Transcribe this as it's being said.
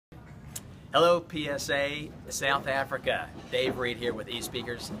Hello PSA, South Africa. Dave Reid here with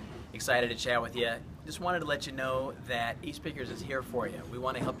Espeakers. Excited to chat with you. Just wanted to let you know that Espeakers is here for you. We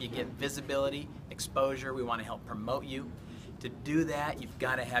want to help you get visibility, exposure. We want to help promote you. To do that, you've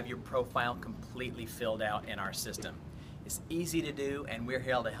got to have your profile completely filled out in our system. It's easy to do, and we're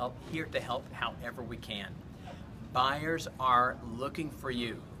here to help however we can. Buyers are looking for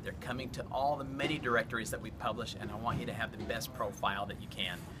you. They're coming to all the many directories that we publish, and I want you to have the best profile that you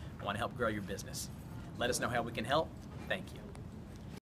can. I want to help grow your business. Let us know how we can help. Thank you.